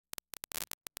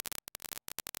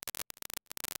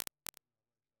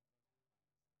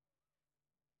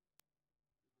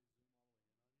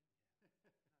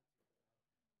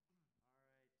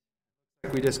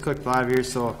quick. We just clicked live here,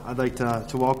 so I'd like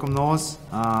to welcome those.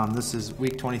 This is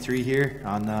week 23 here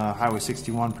on the Highway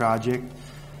 61 project.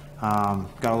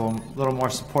 Got a little more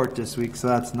support this week, so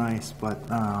that's nice. But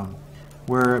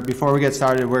before we get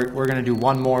started, we're gonna do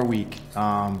one more week.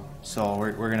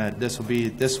 So this will be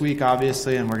this week,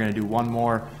 obviously, and we're gonna do one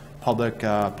more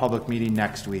public meeting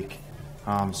next week.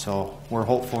 So we're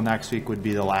hopeful next week would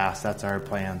be the last. That's our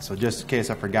plan. So just in case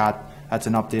I forgot, that's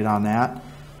an update on that.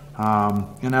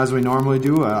 And as we normally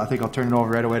do, I think I'll turn it over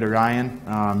right away to Ryan,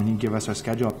 and he can give us our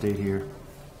schedule update here.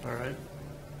 All right.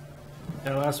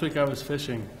 Yeah, last week I was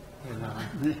fishing,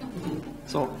 and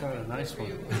so got a nice one.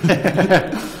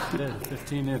 Did a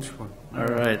 15-inch one. All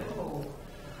right.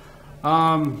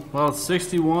 Well, it's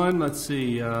 61. Let's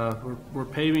see. We're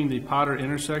paving the Potter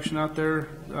intersection out there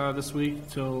this week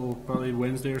till probably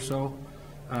Wednesday or so,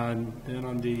 and then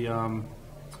on the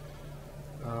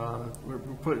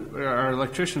our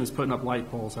electrician is putting up light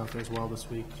poles out there as well this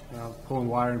week, pulling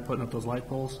wire and putting up those light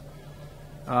poles.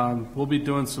 We'll be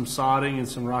doing some sodding and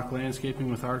some rock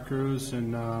landscaping with our crews,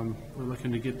 and we're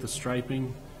looking to get the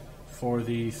striping for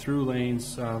the through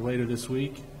lanes later this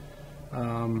week.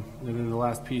 And then the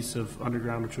last piece of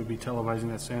underground, which would be televising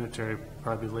that sanitary,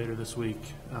 probably later this week.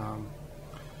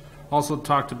 Also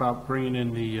talked about bringing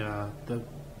in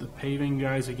the paving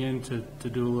guys again to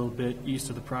do a little bit east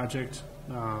of the project.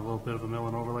 A little bit of a mill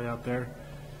and overlay out there.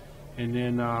 And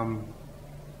then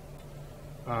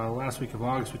last week of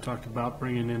August we talked about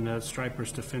bringing in the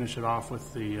stripers to finish it off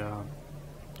with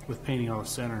with painting all the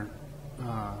center,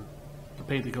 the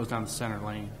paint that goes down the center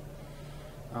lane.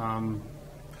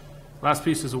 Last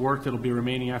pieces of work that will be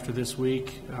remaining after this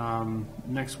week.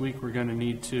 Next week we're going to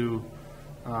need to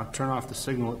turn off the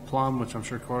signal at Plum, which I'm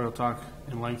sure Corey will talk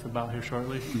in length about here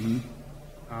shortly.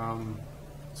 Mm-hmm.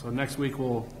 So next week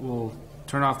we'll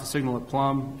turn off the signal at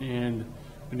Plum, and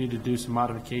we need to do some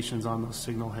modifications on those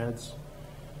signal heads.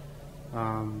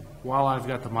 While I've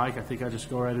got the mic, I think I just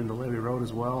go right into Levy Road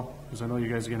as well, because I know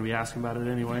you guys are going to be asking about it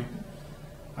anyway.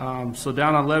 So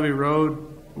down on Levy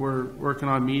Road, we're working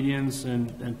on medians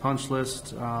and punch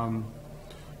list.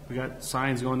 We got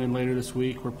signs going in later this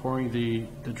week. We're pouring the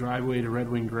driveway to Red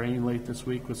Wing Grain late this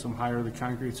week with some high early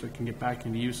concrete so it can get back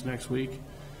into use next week.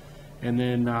 And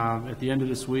then at the end of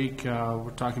this week,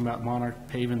 we're talking about Monarch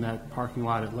paving that parking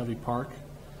lot at Levy Park.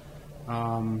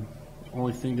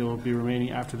 Only thing that will be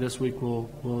remaining after this week will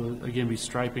again be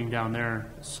striping down there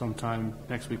sometime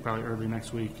next week, probably early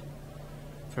next week,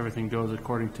 if everything goes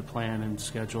according to plan and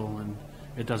schedule and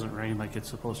it doesn't rain like it's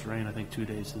supposed to rain. I think 2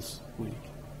 days this week.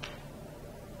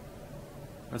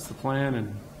 That's the plan.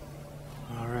 And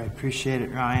all right, appreciate it,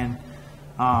 Ryan.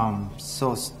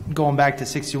 So going back to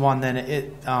 61, then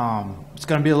it's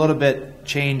going to be a little bit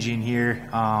changing here.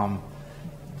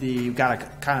 You've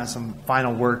got kind of some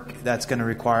final work that's going to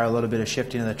require a little bit of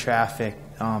shifting of the traffic.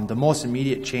 The most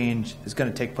immediate change is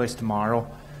going to take place tomorrow,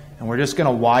 and we're just going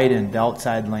to widen the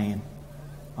outside lane.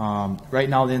 Right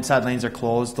now the inside lanes are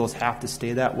closed. Those have to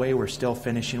stay that way. We're still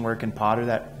finishing work in Potter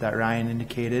that Ryan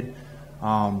indicated.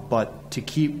 But to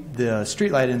keep the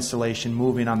streetlight installation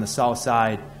moving on the south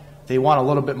side, they want a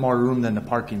little bit more room than the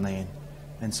parking lane.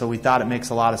 And so we thought it makes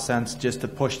a lot of sense just to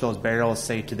push those barrels,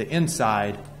 say, to the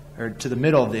inside or to the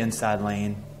middle of the inside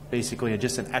lane, basically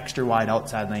just an extra wide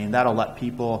outside lane. That'll let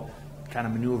people kind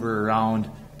of maneuver around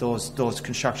those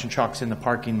construction trucks in the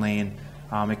parking lane.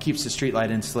 It keeps the streetlight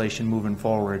installation moving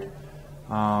forward.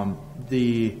 That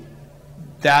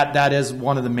is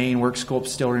one of the main work scopes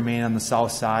still remain on the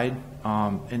south side.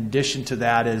 In addition to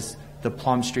that is the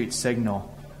Plum Street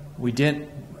signal. We didn't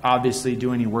obviously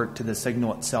do any work to the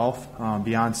signal itself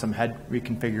beyond some head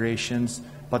reconfigurations,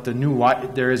 but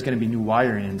there is going to be new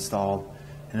wiring installed.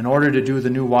 And in order to do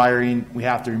the new wiring, we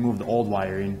have to remove the old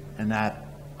wiring, and that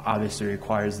obviously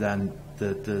requires then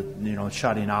the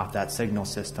shutting off that signal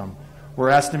system. We're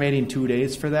estimating 2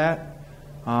 days for that,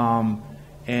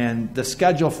 and the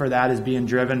schedule for that is being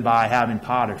driven by having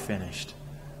Potter finished.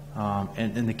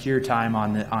 And the cure time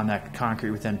on that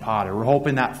concrete within Potter. We're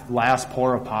hoping that last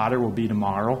pour of Potter will be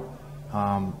tomorrow,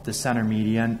 the center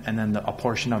median, and then a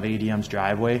portion of ADM's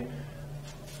driveway.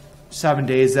 7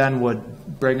 days then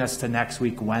would bring us to next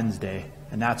week, Wednesday,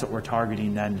 and that's what we're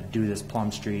targeting then to do this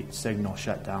Plum Street signal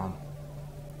shutdown.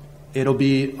 It'll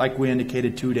be, like we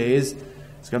indicated, 2 days.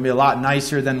 It's going to be a lot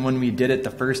nicer than when we did it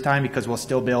the first time because we'll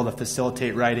still be able to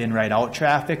facilitate right in, right out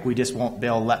traffic. We just won't be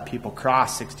able to let people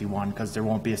cross 61 because there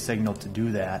won't be a signal to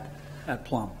do that. At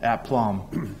Plum. At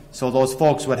Plum. So those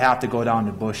folks would have to go down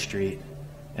to Bush Street,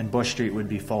 and Bush Street would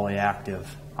be fully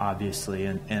active, obviously.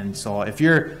 And so if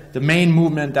the main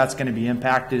movement that's going to be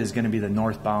impacted is going to be the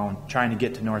northbound, trying to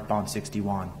get to northbound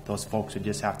 61. Those folks would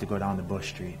just have to go down to Bush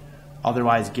Street.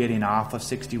 Otherwise, getting off of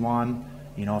 61,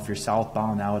 you know, if you're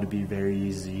southbound, that would be very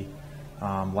easy.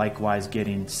 Likewise,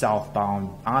 getting southbound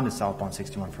onto southbound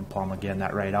 61 from Plum, again,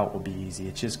 that right out will be easy.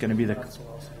 It's just going to be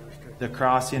the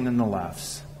crossing and the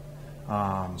lefts.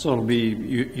 So it'll be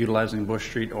utilizing Bush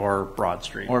Street or Broad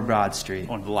Street? Or Broad Street.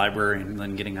 Or the library, and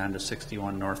then getting onto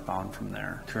 61 northbound from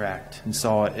there. Correct. And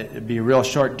so it'd be a real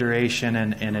short duration,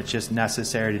 and it's just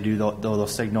necessary to do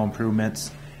those signal improvements.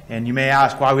 And you may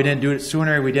ask why we didn't do it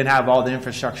sooner. We didn't have all the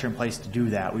infrastructure in place to do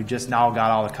that. We've just now got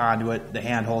all the conduit, the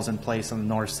handholds in place on the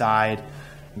north side,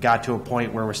 got to a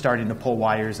point where we're starting to pull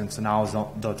wires, and so now is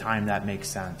the time that makes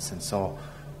sense. And so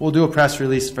we'll do a press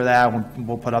release for that.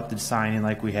 We'll put up the signing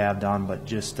like we have done, but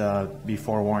just be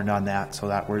forewarned on that, so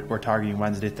that we're targeting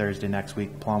Wednesday, Thursday next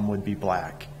week. Plum would be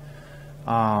black.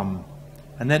 And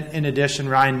then in addition,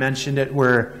 Ryan mentioned it,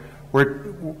 we're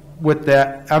with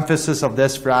the emphasis of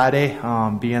this Friday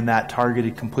being that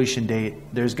targeted completion date,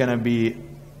 there's going to be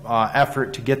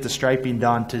effort to get the striping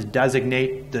done to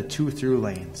designate the 2 through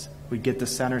lanes. We get the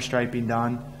center striping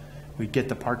done. We get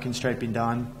the parking striping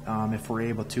done if we're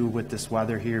able to with this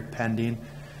weather here pending.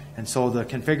 And so the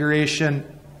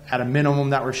configuration at a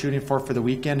minimum that we're shooting for the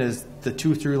weekend is the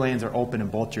 2 through lanes are open in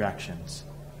both directions.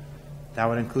 That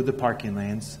would include the parking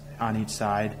lanes on each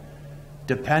side.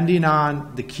 Depending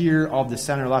on the cure of the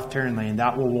center left turn lane,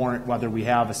 that will warrant whether we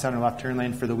have a center left turn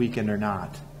lane for the weekend or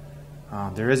not.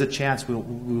 There is a chance we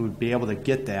would be able to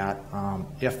get that.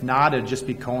 If not, it'd just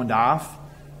be coned off,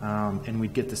 and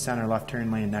we'd get the center left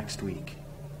turn lane next week.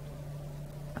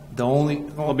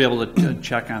 We'll be able to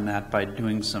check on that by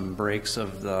doing some breaks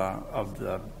of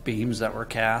the beams that were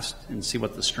cast and see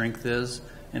what the strength is,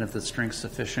 and if the strength's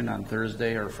sufficient on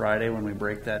Thursday or Friday when we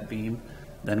break that beam,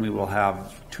 then we will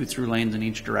have 2 through lanes in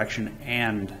each direction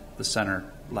and the center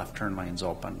left turn lanes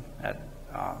open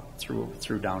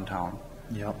through downtown.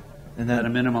 Yep. And then at a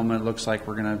minimum, it looks like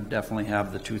we're going to definitely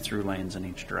have the 2 through lanes in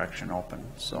each direction open.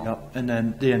 So. Yep. And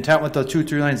then the intent with the 2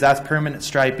 through lanes, that's permanent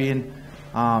striping.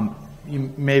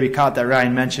 You maybe caught that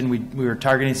Ryan mentioned we were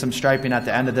targeting some striping at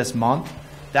the end of this month.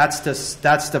 That's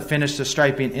to finish the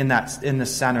striping in the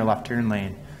center left turn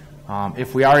lane.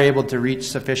 If we are able to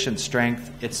reach sufficient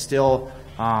strength, it's still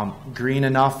green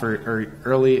enough or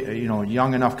early,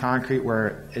 young enough concrete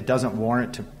where it doesn't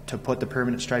warrant to put the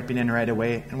permanent striping in right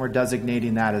away, and we're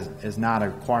designating that as not a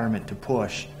requirement to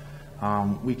push.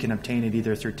 We can obtain it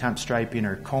either through temp striping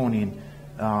or coning,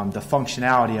 the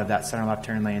functionality of that center left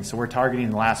turn lane. So we're targeting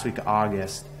the last week of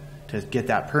August to get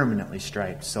that permanently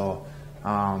striped. So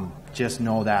just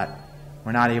know that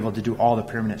we're not able to do all the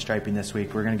permanent striping this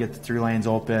week. We're going to get the 3 lanes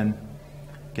open,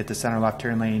 get the center left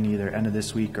turn lane either end of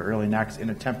this week or early next in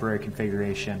a temporary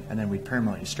configuration, and then we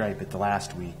permanently stripe it the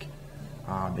last week.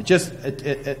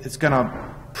 It's going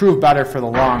to prove better for the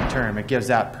long term. It gives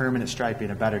that permanent striping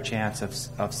a better chance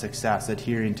of success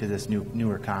adhering to this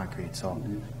newer concrete. So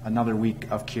another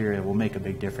week of cure will make a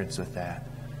big difference with that.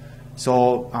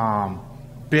 So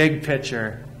big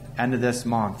picture, end of this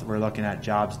month, we're looking at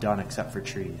jobs done except for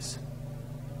trees.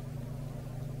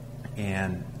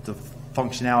 And the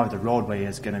functionality of the roadway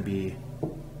is going to be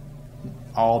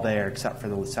all there except for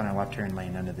the center left turn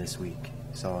lane end of this week.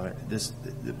 So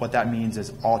what that means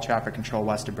is all traffic control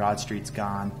west of Broad Street's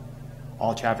gone,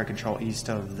 all traffic control east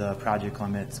of the project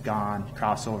limit's gone,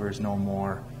 crossovers no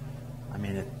more. I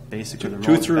mean, basically the road's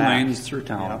 2 through back. lanes through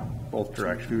town, both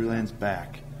directions. 2 through lanes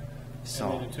back.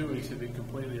 So And then in 2 weeks, it'd be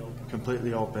completely open.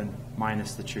 completely open,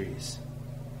 minus the trees.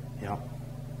 Yep.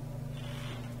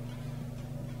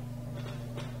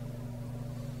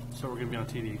 So we're going to be on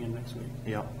TV again next week.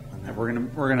 Yep. And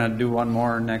we're gonna do one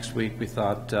more next week. We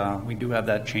thought we do have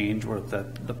that change with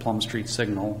the Plum Street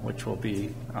signal, which will be,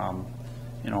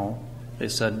 they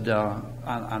said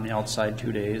on the outside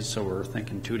 2 days, so we're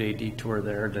thinking 2-day detour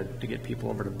there to get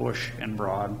people over to Bush and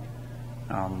Broad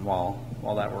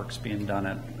while that work's being done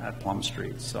at Plum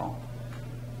Street. So,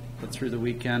 but through the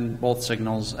weekend, both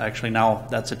signals actually now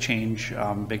that's a change.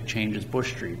 Big change is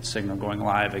Bush Street signal going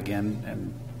live again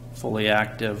and fully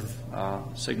active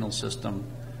signal system.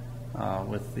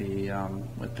 With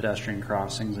pedestrian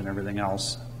crossings and everything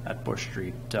else at Bush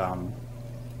Street,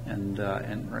 and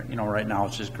right now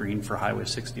it's just green for Highway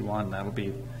 61. That'll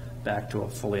be back to a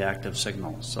fully active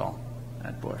signal. So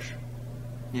at Bush.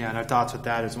 Yeah, and our thoughts with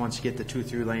that is once you get the 2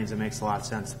 through lanes, it makes a lot of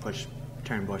sense to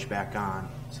turn Bush back on.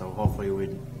 So hopefully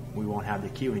we won't have the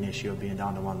queuing issue of being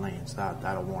down to 1 lane. So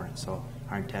that'll warrant. So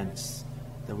our intent's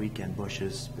the weekend Bush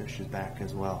is back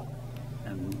as well.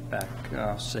 And back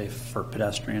safe for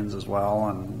pedestrians as well,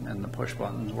 and the push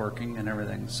buttons working and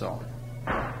everything. So,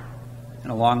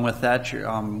 and along with that,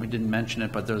 we didn't mention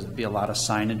it, but there'll be a lot of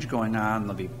signage going on.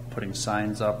 They'll be putting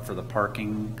signs up for the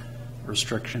parking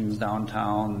restrictions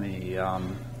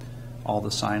downtown, all the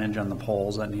signage on the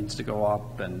poles that needs to go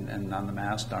up and on the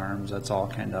mast arms, that's all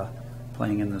kind of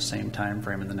playing in the same time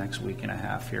frame in the next week and a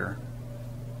half here.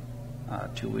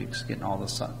 2 weeks, getting all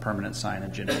the permanent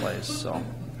signage in place, so.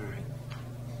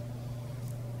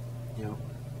 Yep.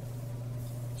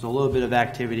 So a little bit of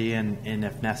activity and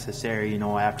if necessary,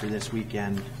 after this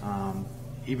weekend,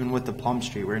 even with the Plum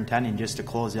Street, we're intending just to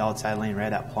close the outside lane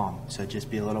right at Plum. So just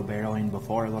be a little barreling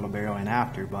before, a little barreling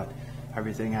after, but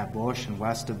everything at Bush and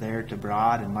west of there to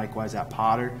Broad and likewise at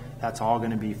Potter, that's all going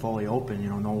to be fully open,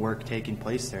 no work taking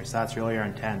place there. So that's really our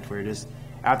intent. We're just,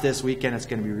 after this weekend, it's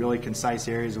going to be really concise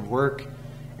areas of work,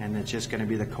 and it's just going to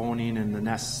be the coning and the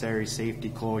necessary safety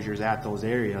closures at those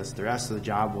areas. The rest of the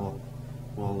job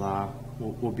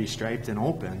will be striped and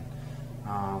open,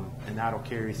 and that'll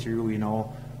carry through.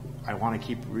 I want to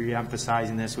keep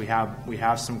re-emphasizing this. We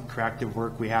have some corrective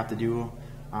work we have to do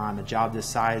on a job this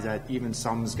size that even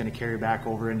some is going to carry back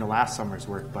over into last summer's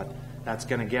work, but that's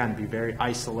going to, again, be very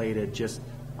isolated, just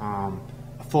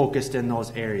focused in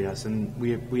those areas. And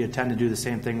we intend to do the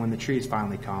same thing when the trees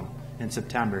finally come in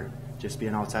September, just be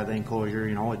an outside lane closure,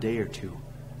 a day or two,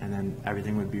 and then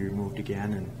everything would be removed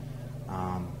again. And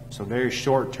so very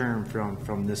short term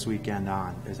from this weekend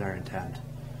on is our intent.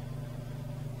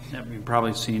 Yeah, we've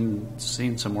probably seen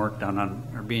some work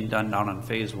being done down on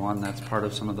phase 1. That's part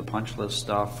of some of the punch list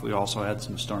stuff. We also had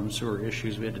some storm sewer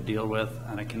issues we had to deal with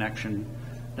on a connection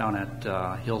down at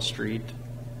Hill Street.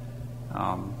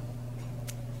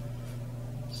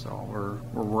 So we're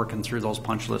working through those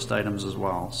punch list items as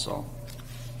well. So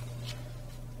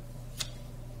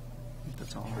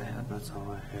that's all I had. That's all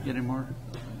I had. Get any more?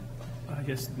 I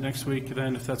guess next week,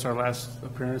 then, if that's our last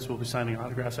appearance, we'll be signing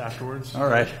autographs afterwards. All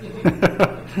right.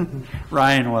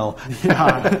 Ryan will.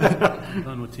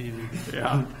 Done with TV.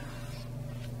 Yeah.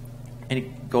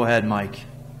 Go ahead, Mike.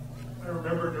 I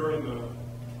remember during the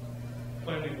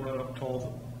planning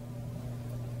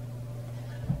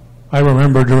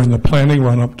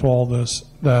run-up to all this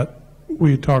that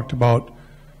we talked about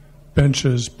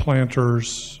benches,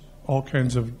 planters, all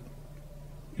kinds of,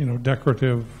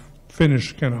 decorative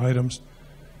finish kind of items.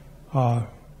 Not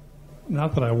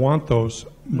that I want those,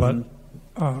 but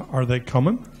are they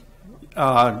coming? They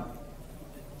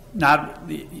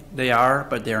are,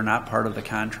 but they are not part of the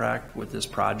contract with this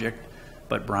project.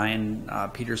 But Brian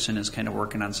Peterson is kind of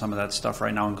working on some of that stuff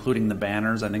right now, including the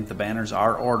banners. I think the banners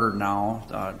are ordered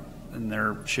now, and they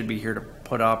should be here to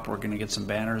put up. We're going to get some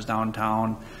banners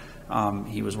downtown.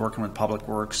 He was working with Public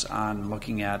Works on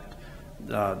looking at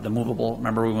the movable.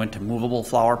 Remember, we went to movable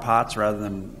flower pots rather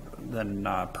than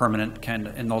permanent kind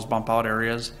of in those bump out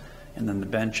areas. And then the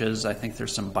benches, I think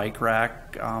there's some bike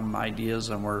rack ideas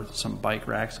on where some bike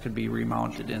racks could be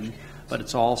remounted in, but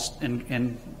it's all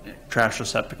in trash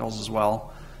receptacles as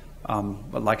well.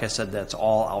 But like I said, that's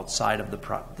all outside of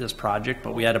this project.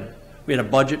 But we had a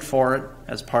budget for it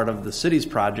as part of the city's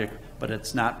project, but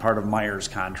it's not part of Myers'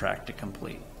 contract to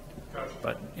complete.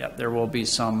 But yeah, there will be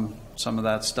some of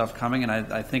that stuff coming, and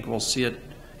I think we'll see it.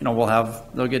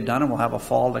 They'll get done, and we'll have a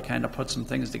fall to kind of put some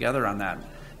things together on that,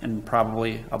 and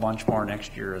probably a bunch more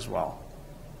next year as well.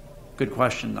 Good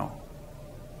question, though.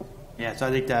 Yeah, so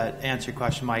I think that answered your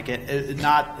question, Mike. I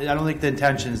don't think the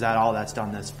intention is that all that's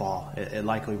done this fall. It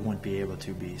likely wouldn't be able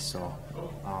to be. So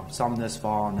some this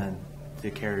fall, and then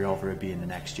the carryover would be in the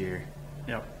next year.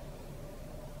 Yep.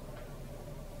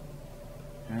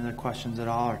 Any other questions at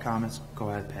all or comments? Go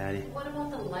ahead, Patty. What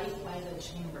about the light by the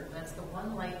chamber? That's the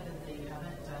one light that they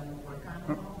haven't done work on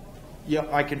at all? Yeah,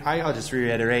 I'll just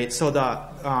reiterate. So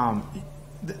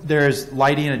there's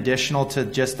lighting additional to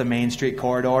just the Main Street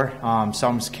corridor.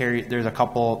 There's a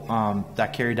couple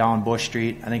that carry down Bush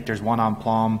Street. I think there's one on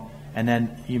Plum, and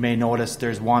then you may notice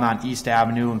there's one on East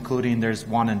Avenue, including there's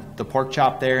one in the Pork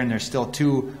Chop there, and there's still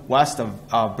two west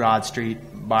of Broad Street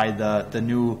by the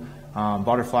new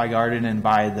Butterfly Garden and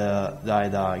by the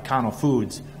Econo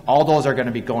Foods. All those are going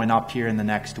to be going up here in the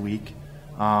next week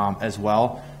as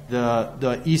well.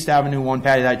 The East Avenue one,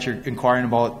 Patty, that you're inquiring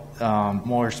about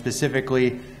more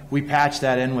specifically, we patched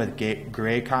that in with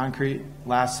gray concrete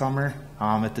last summer.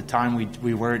 At the time,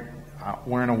 we weren't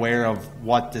aware of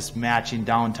what this matching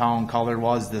downtown color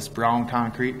was, this brown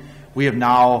concrete. We have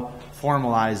now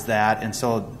formalized that, and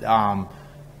so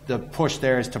the push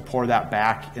there is to pour that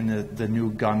back in the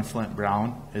new Gunflint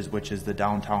brown, which is the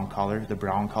downtown color, the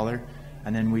brown color,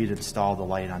 and then we'd install the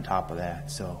light on top of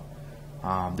that. So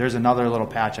there's another little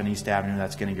patch on East Avenue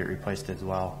that's going to get replaced as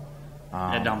well.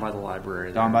 Down by the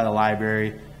library. Down by the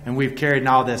library. And we've carried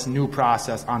now this new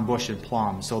process on Bush and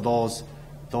Plum. So those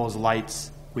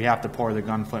lights, we have to pour the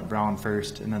Gunflint brown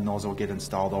first, and then those will get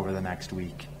installed over the next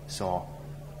week. So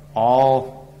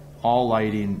all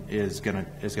lighting is gonna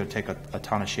take a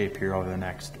ton of shape here over the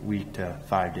next week to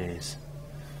 5 days.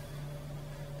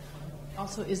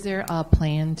 Also, is there a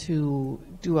plan to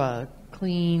do a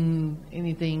clean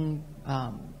anything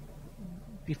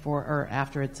before or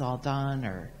after it's all done,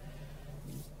 or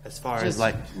As far as just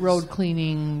like road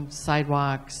cleaning,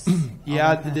 sidewalks?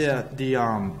 yeah,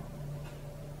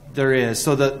 there is.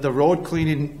 So the road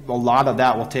cleaning, a lot of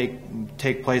that will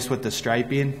take place with the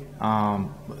striping.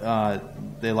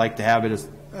 They like to have it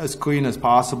as clean as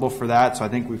possible for that. So I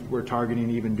think we're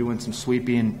targeting even doing some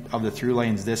sweeping of the through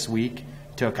lanes this week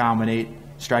to accommodate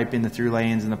striping the through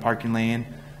lanes and the parking lane.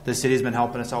 The city's been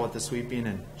helping us out with the sweeping,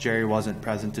 and Jerry wasn't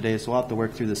present today, so we'll have to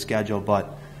work through the schedule. But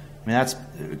I mean,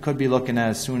 it could be looking at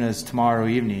as soon as tomorrow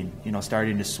evening,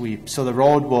 starting to sweep. So the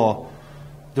road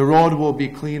will be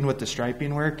clean with the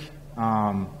striping work.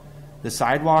 The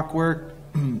sidewalk work,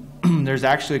 there's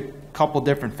actually a couple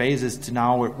different phases to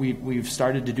now. We've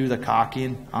started to do the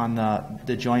caulking on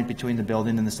the joint between the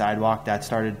building and the sidewalk. That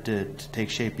started to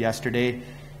take shape yesterday.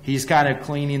 He's kind of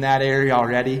cleaning that area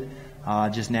already,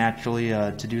 just naturally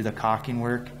to do the caulking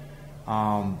work.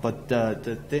 But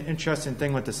the interesting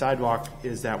thing with the sidewalk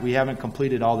is that we haven't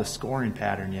completed all the scoring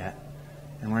pattern yet,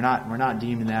 and we're not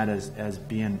deeming that as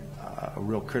being a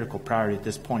real critical priority at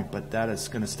this point. But that is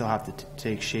going to still have to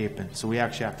take shape, and so we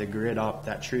actually have to grid up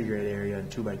that tree grid area in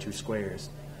 2x2 squares,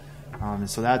 and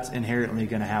so that's inherently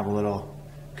going to have a little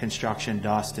construction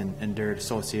dust and dirt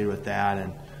associated with that,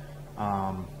 and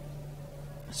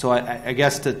so I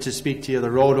guess to speak to you, the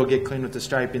road will get cleaned with the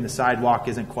striping. The sidewalk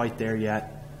isn't quite there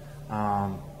yet.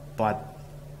 But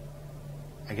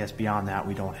I guess beyond that,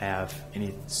 we don't have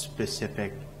any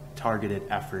specific targeted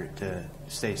effort to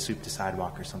say sweep the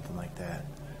sidewalk or something like that.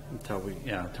 Until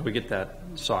we get that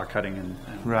saw cutting and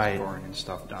Right. scoring and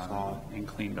stuff done and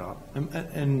cleaned up.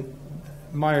 And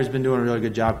Meyer's been doing a really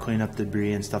good job cleaning up the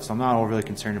debris and stuff, so I'm not overly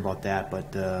concerned about that.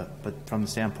 But from the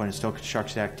standpoint of still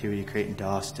construction activity, creating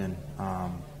dust, and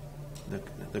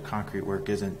the concrete work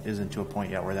isn't to a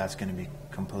point yet where that's going to be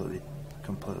completely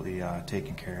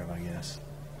taken care of, I guess.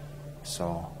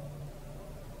 So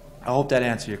I hope that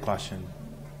answered your question.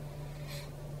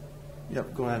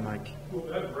 Yep, go ahead, Mike.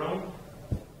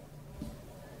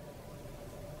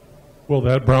 Will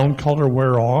that brown color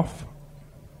wear off?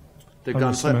 The On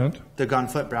the cement?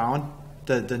 gunfoot brown,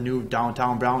 the new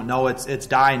downtown brown. No, it's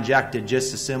dye injected,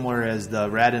 just as similar as the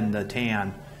red and the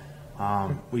tan. A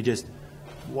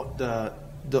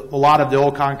lot of the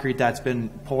old concrete that's been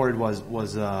poured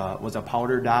was a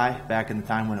powder dye back in the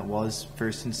time when it was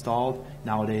first installed.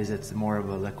 Nowadays, it's more of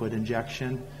a liquid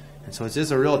injection, and so it's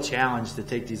just a real challenge to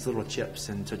take these little chips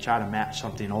and to try to match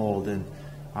something old. And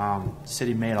the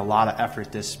city made a lot of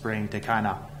effort this spring to kind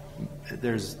of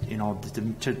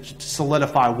to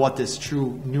solidify what this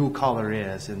true new color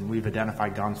is, and we've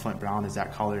identified gunflint brown as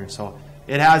that color. And so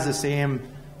it has the same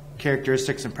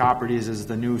characteristics and properties as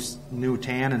the new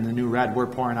tan and the new red we're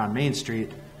pouring on Main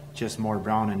Street, just more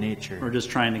brown in nature. We're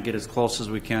just trying to get as close as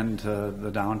we can to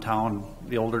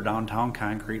the older downtown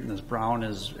concrete, and this brown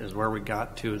is where we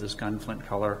got to, this gunflint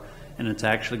color, and it's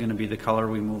actually going to be the color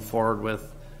we move forward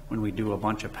with when we do a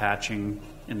bunch of patching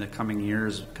in the coming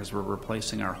years, because we're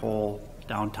replacing our whole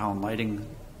downtown lighting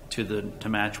to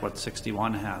match what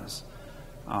 61 has.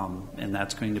 And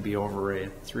that's going to be over a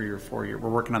 3 or 4 year. We're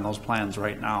working on those plans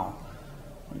right now,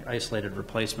 isolated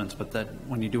replacements. But that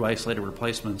when you do isolated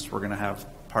replacements, we're going to have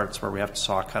parts where we have to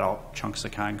saw cut out chunks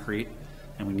of concrete,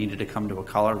 and we needed to come to a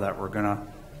color that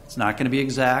it's not going to be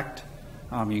exact.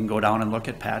 You can go down and look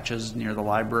at patches near the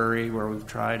library where we've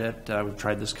tried it. We've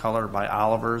tried this color by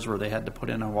Oliver's where they had to put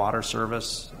in a water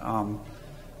service.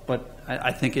 But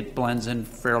I think it blends in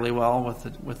fairly well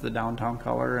with the downtown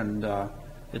color, and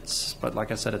but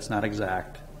like I said, it's not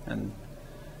exact, and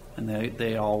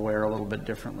they all wear a little bit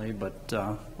differently, but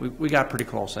we got pretty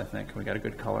close. I think we got a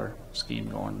good color scheme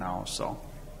going now. So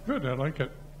good, I like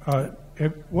it.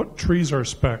 What trees are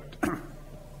spec'd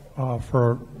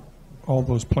for all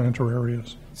those planter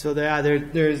areas? So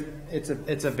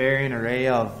it's a varying array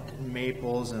of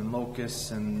maples and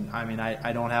locusts, and I mean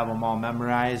I don't have them all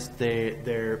memorized.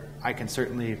 I can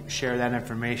certainly share that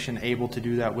information. Able to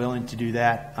do that, willing to do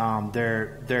that.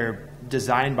 They're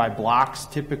designed by blocks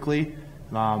typically,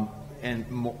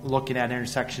 and looking at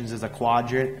intersections as a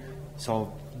quadrant.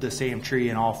 So the same tree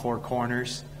in all 4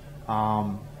 corners.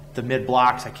 The mid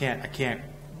blocks, I can't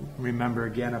remember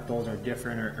again if those are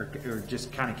different or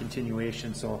just kind of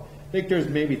continuation. So I think there's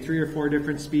maybe 3 or 4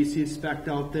 different species spec'd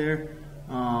out there,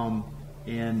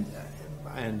 and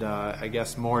I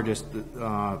guess more just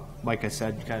like I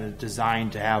said, kind of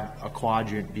designed to have a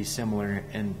quadrant be similar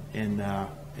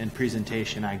in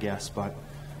presentation, I guess. But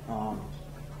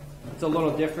It's a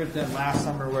little different than last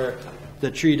summer where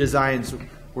the tree designs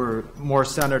were more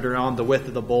centered around the width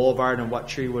of the boulevard and what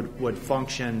tree would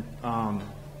function,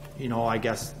 I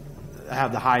guess,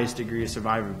 have the highest degree of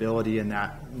survivability in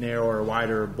that narrower or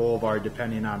wider boulevard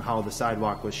depending on how the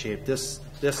sidewalk was shaped. This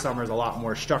summer is a lot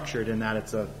more structured in that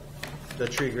the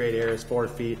tree grade area is 4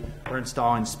 feet. We're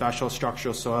installing special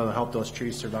structural soil to help those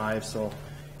trees survive. So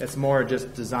it's more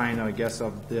just design, I guess,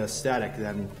 of the aesthetic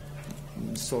than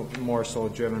more so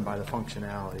driven by the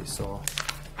functionality. So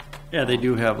Yeah, they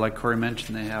do have, like Corey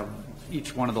mentioned, they have,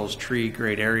 each one of those tree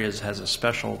grade areas has a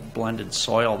special blended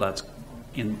soil that's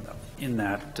in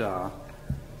that,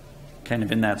 kind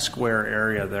of in that square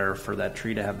area there for that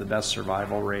tree to have the best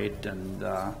survival rate. And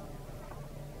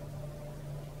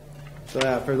So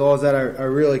yeah, for those that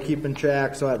are really keeping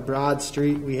track, so at Broad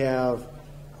Street we have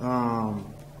an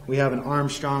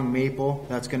Armstrong maple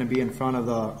that's going to be in front of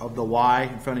the Y,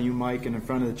 in front of you, Mike, and in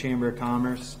front of the Chamber of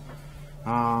Commerce.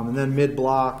 And then mid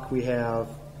block we have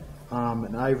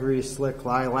an Ivory Slick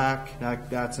Lilac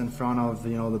that's in front of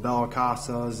the Bella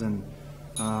Casas and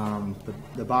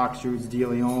the Box Roots De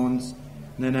Leons.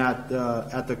 And then at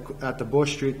the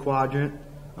Bush Street quadrant,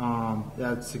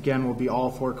 that's again will be all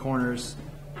 4 corners.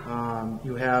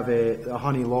 You have a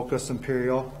Honey Locust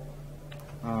Imperial,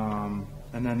 and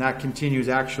then that continues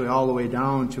actually all the way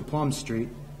down to Plum Street,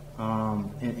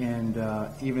 and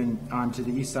even onto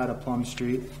the east side of Plum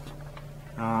Street.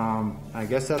 I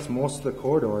guess that's most of the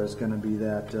corridor is going to be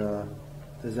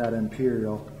that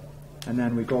Imperial, and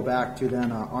then we go back to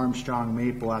then Armstrong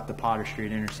Maple at the Potter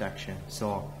Street intersection.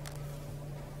 So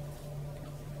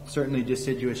certainly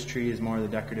deciduous tree is more of the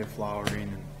decorative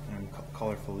flowering and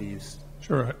colorful leaves.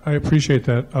 Sure, I appreciate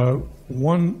that.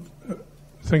 One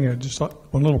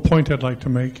little point I'd like to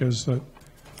make is that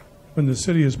when the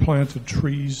city has planted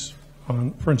trees,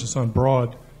 for instance, on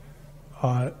Broad,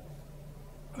 I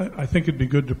think it'd be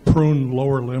good to prune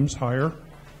lower limbs higher,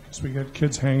 because we get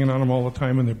kids hanging on them all the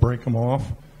time and they break them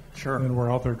off. Sure. And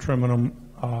we're out there trimming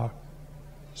them.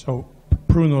 So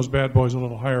prune those bad boys a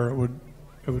little higher. It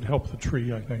would help the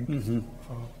tree, I think. Mm-hmm.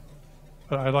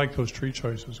 But I like those tree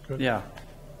choices. Good. yeah.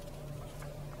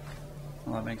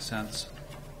 Well, that makes sense.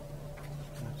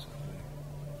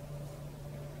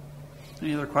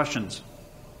 Any other questions?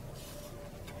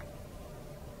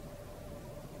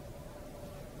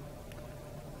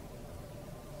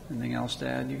 Anything else to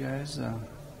add, you guys? I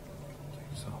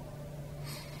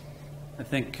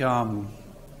think Ryan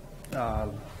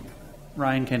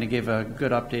kind of gave a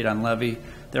good update on levy.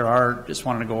 Just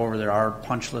wanted to go over, there are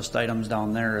punch list items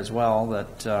down there as well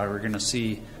that we're going to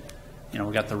see.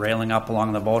 We got the railing up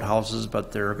along the boathouses,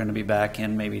 but they're going to be back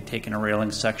in, maybe taking a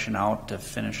railing section out to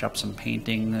finish up some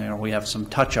painting. We have some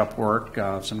touch-up work,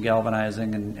 some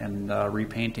galvanizing and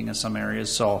repainting of some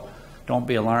areas. So don't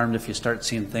be alarmed if you start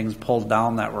seeing things pulled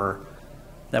down that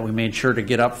we made sure to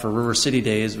get up for River City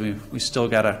Days. We still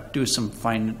got to do some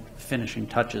fine finishing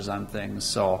touches on things.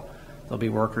 So there'll be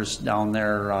workers down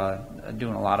there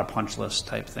doing a lot of punch list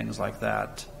type things like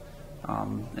that.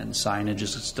 And signage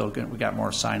is still good. We got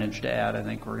more signage to add. I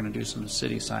think we're going to do some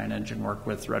city signage and work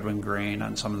with Red Wing Grain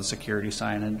on some of the security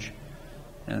signage.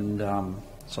 And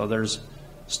so there's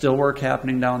still work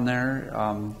happening down there.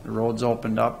 The road's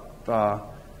opened up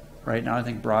right now. I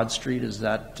think Broad Street, is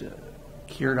that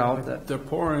cured out? They're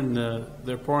pouring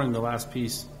the last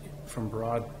piece from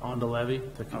Broad onto Levy,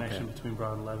 the connection between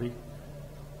Broad and Levy.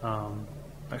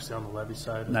 Actually on the Levy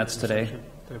side. And that's today?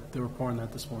 They were pouring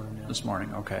that this morning, yeah. This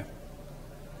morning, okay.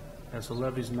 Yeah, so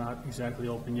Levy's not exactly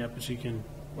open yet, but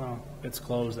it's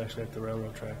closed actually at the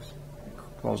railroad tracks.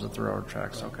 Closed at the railroad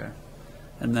tracks, okay.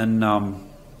 And then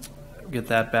get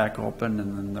that back open,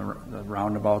 and then the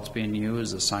roundabout's being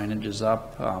used, the signage is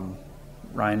up.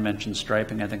 Ryan mentioned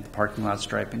striping. I think the parking lot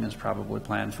striping is probably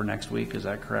planned for next week. Is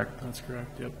that correct? That's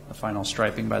correct, yep. The final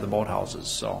striping by the boathouses,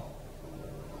 so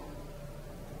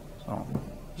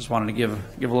just wanted to give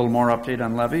a little more update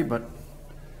on Levy, but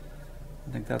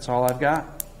I think that's all I've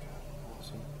got.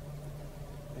 Awesome.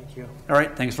 Thank you. All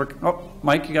right, thanks for. Oh,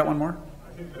 Mike, you got one more?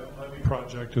 I think that Levy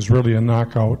project is really a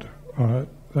knockout.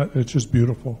 It's just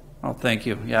beautiful. Oh, thank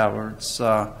you. Yeah,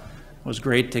 it was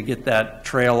great to get that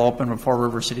trail open before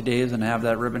River City Days and have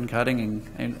that ribbon cutting.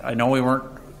 And I know we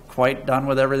weren't quite done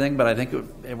with everything, but I think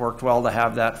it worked well to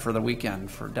have that for the weekend,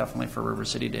 definitely for River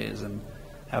City Days, and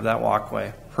have that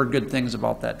walkway. Heard good things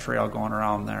about that trail going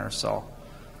around there. So,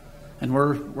 and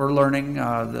we're learning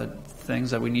the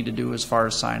things that we need to do as far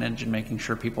as signage and making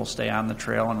sure people stay on the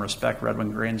trail and respect Red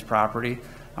Wing Grain's property.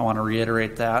 I want to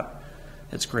reiterate that.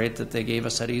 It's great that they gave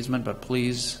us that easement, but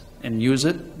please, and use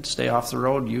it. Stay off the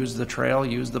road. Use the trail.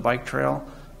 Use the bike trail.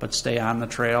 but stay on the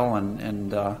trail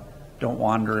and don't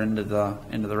wander into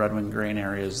the Red Wing grain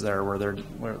areas there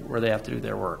where they have to do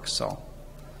their work. So,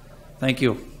 thank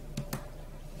you.